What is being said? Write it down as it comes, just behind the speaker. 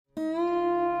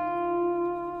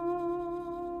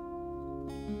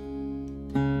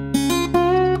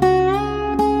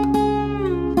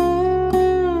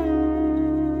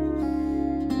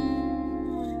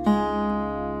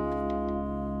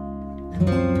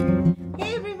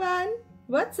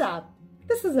What's up?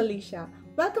 This is Alicia.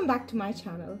 Welcome back to my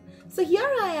channel. So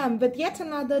here I am with yet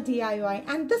another DIY,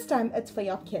 and this time it's for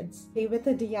your kids. Play with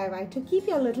a DIY to keep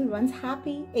your little ones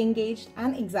happy, engaged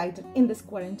and excited in this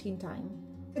quarantine time.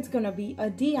 It's gonna be a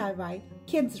DIY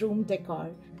kids room decor,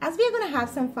 as we are gonna have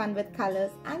some fun with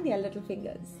colors and their little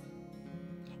fingers.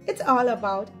 It's all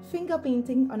about finger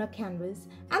painting on a canvas,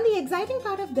 and the exciting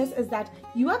part of this is that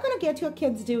you are going to get your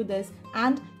kids do this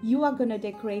and you are going to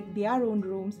decorate their own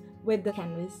rooms with the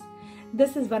canvas.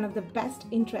 This is one of the best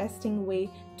interesting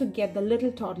way to get the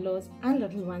little toddlers and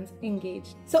little ones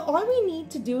engaged. So all we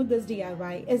need to do this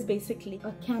DIY is basically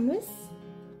a canvas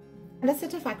and a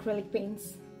set of acrylic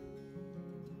paints,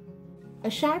 a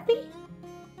Sharpie,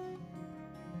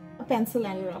 a pencil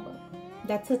and a rubber.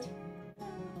 That's it.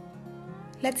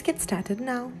 Let's get started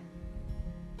now.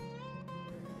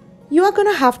 You are going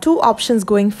to have two options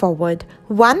going forward.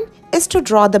 One is to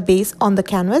draw the base on the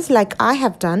canvas like I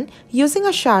have done using a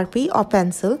Sharpie or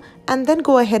pencil, and then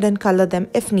go ahead and color them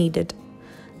if needed.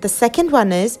 The second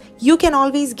one is you can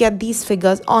always get these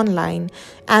figures online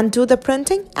and do the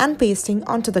printing and pasting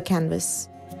onto the canvas.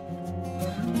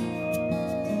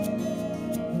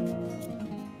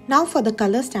 Now for the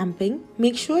color stamping,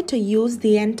 make sure to use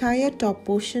the entire top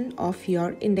portion of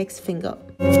your index finger.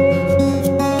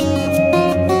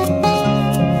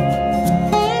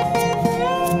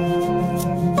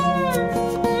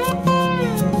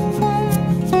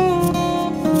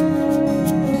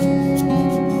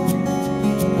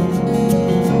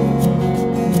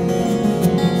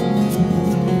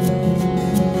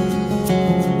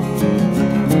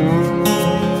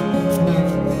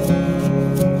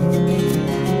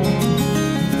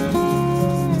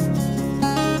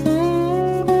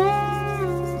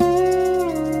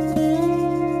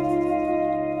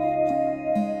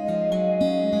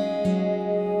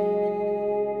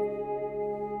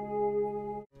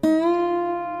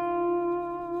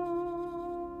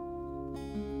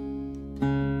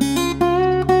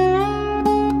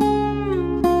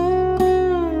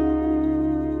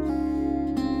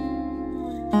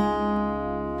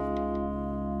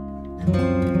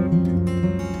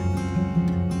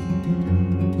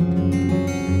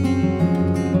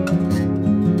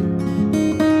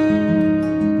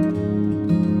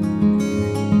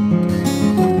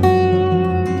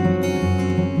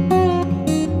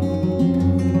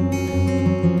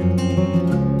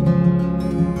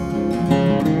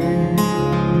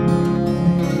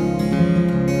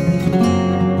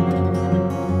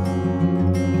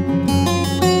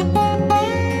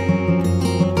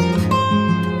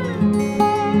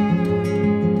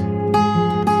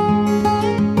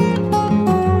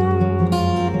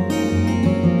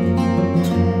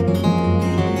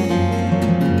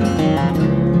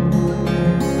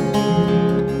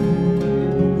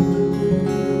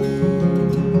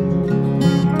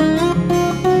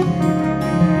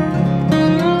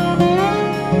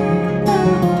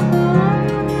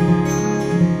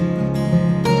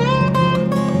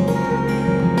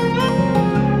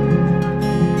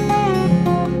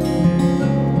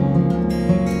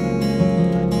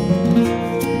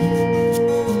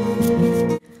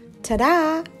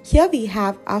 Ta-da! Here we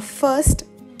have our first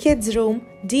kids room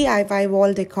DIY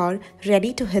wall decor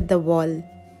ready to hit the wall.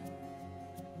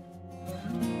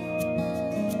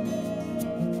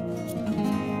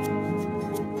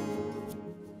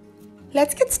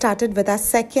 Let's get started with our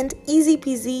second easy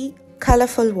peasy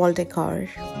colorful wall decor.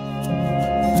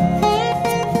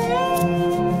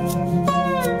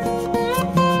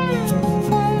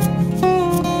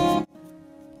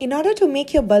 In order to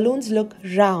make your balloons look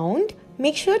round,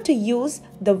 make sure to use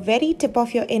the very tip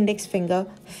of your index finger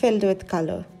filled with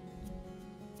color.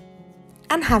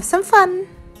 And have some fun!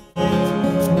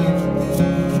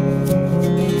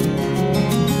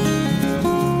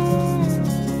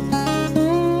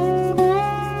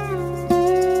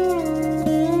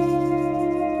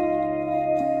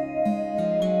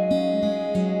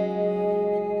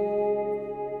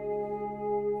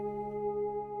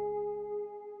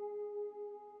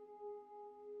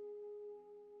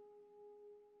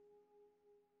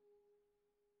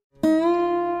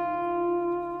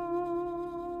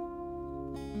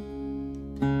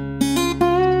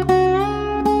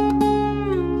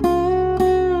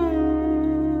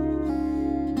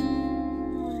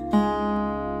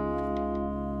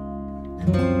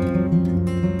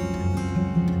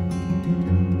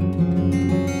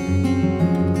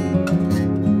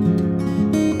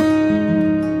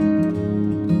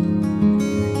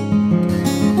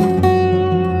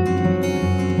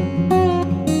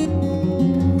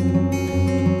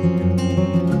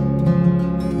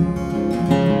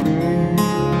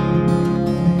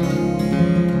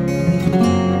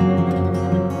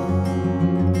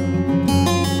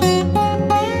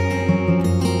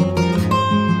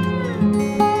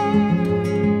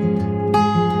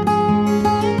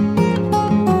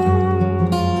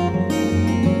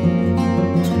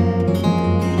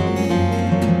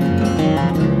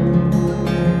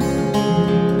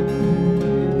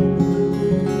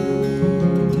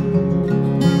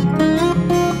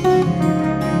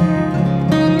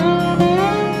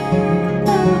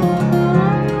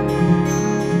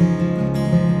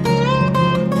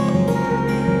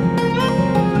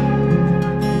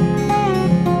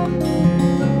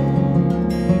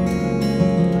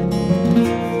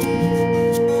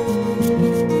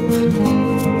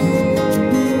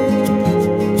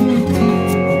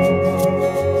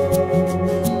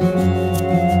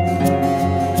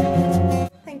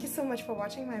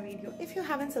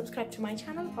 subscribe to my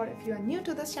channel, or if you are new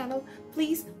to this channel,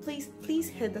 please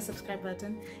hit the subscribe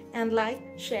button and like,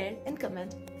 share and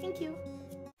comment. Thank you.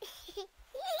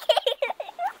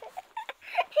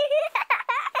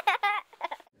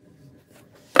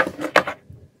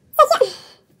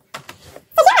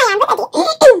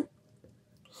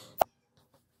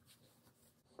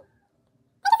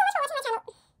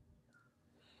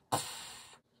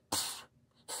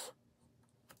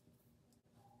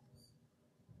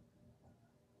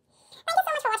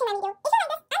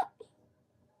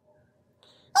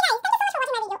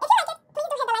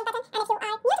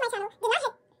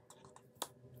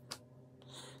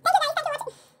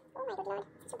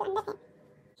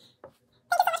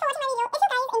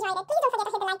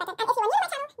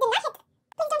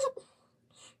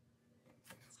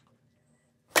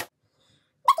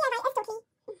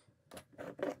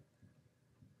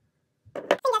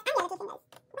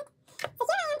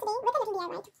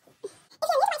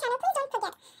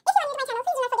 If you're new to my channel,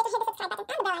 please don't forget to hit the subscribe button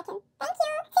and the bell icon.